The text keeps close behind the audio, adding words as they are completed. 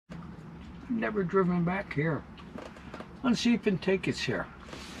never driven back here. Let's see if it can take us here.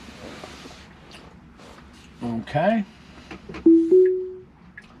 Okay.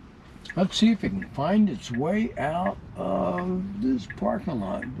 Let's see if it can find its way out of this parking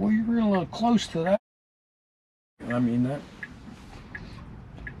lot. Boy, you're real close to that. I mean, that.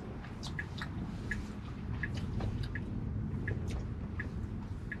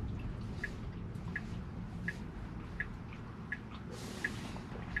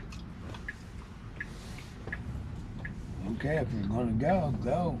 Okay, if you're going to go,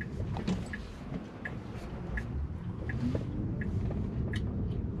 go.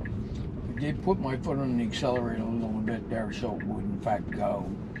 I did put my foot on the accelerator a little bit there so it would in fact go.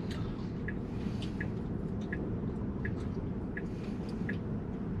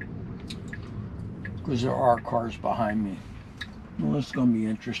 Because there are cars behind me. Well, it's going to be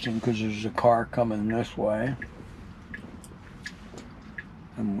interesting because there's a car coming this way.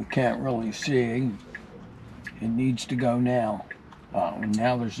 And we can't really see. It needs to go now. And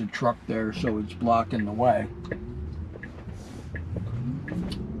now there's a truck there, so it's blocking the way.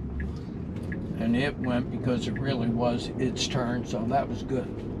 And it went because it really was its turn, so that was good.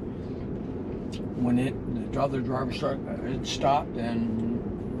 When the other driver started, it stopped and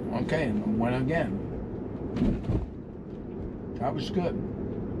okay, and went again. That was good.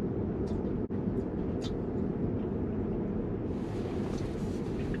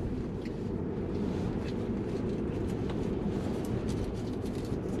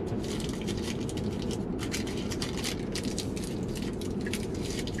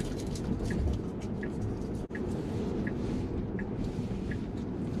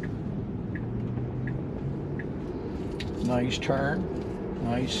 Nice turn,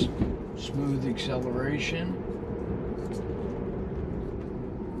 nice smooth acceleration.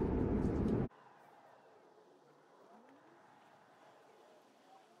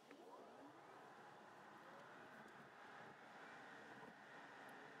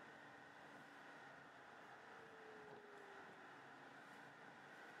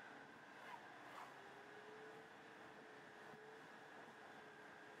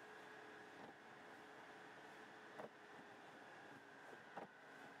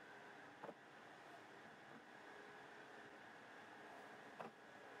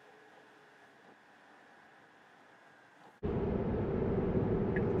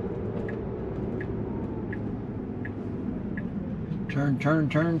 Turn, turn,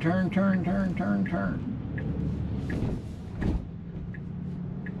 turn, turn, turn, turn, turn, turn.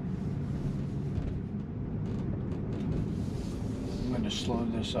 I'm going to slow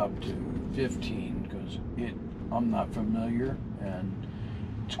this up to 15 because I'm not familiar and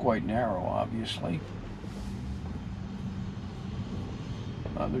it's quite narrow, obviously.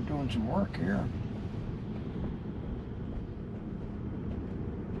 They're doing some work here.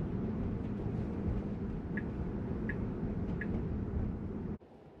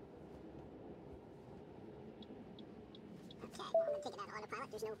 Take it out of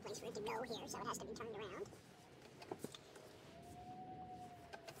autopilot. There's no place for it to go here, so it has to be turned around.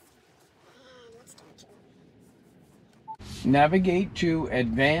 And let's go to... Navigate to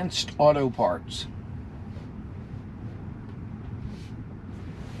Advanced Auto Parts.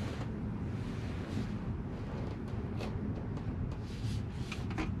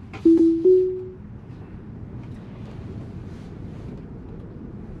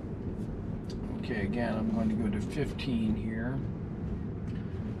 Okay, again, I'm going to go to 15 here.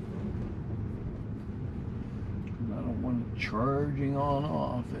 I don't want it charging on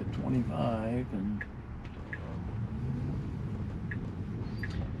off at 25 and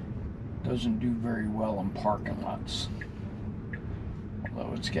doesn't do very well in parking lots,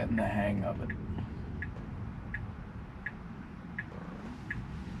 although it's getting the hang of it.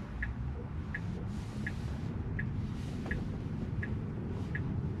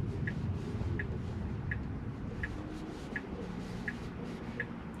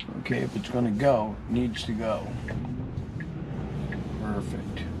 Okay, if it's going to go, it needs to go.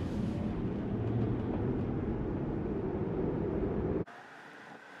 Perfect.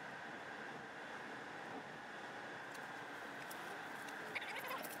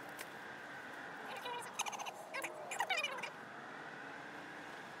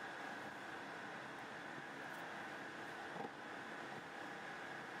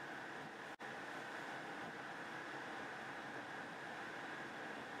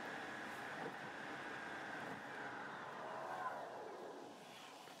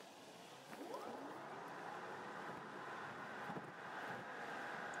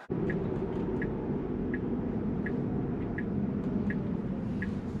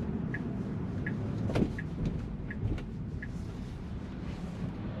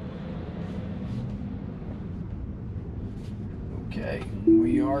 Okay,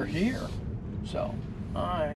 we are here. So, all right.